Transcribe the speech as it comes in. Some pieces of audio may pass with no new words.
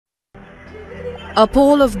A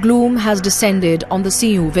pall of gloom has descended on the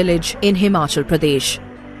Siu village in Himachal Pradesh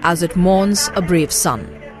as it mourns a brave son.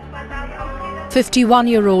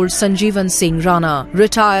 51-year-old Sanjeevan Singh Rana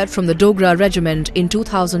retired from the Dogra regiment in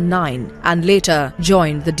 2009 and later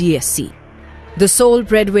joined the DSC. The sole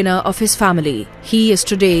breadwinner of his family, he is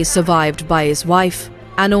today survived by his wife,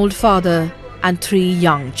 an old father and 3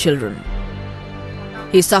 young children.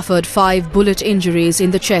 He suffered 5 bullet injuries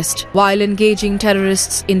in the chest while engaging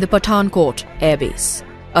terrorists in the Pathankot airbase.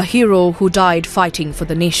 A hero who died fighting for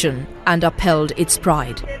the nation and upheld its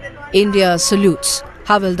pride. India salutes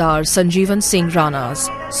Havildar Sanjeevan Singh Rana's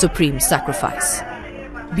supreme sacrifice.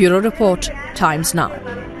 Bureau Report, Times Now.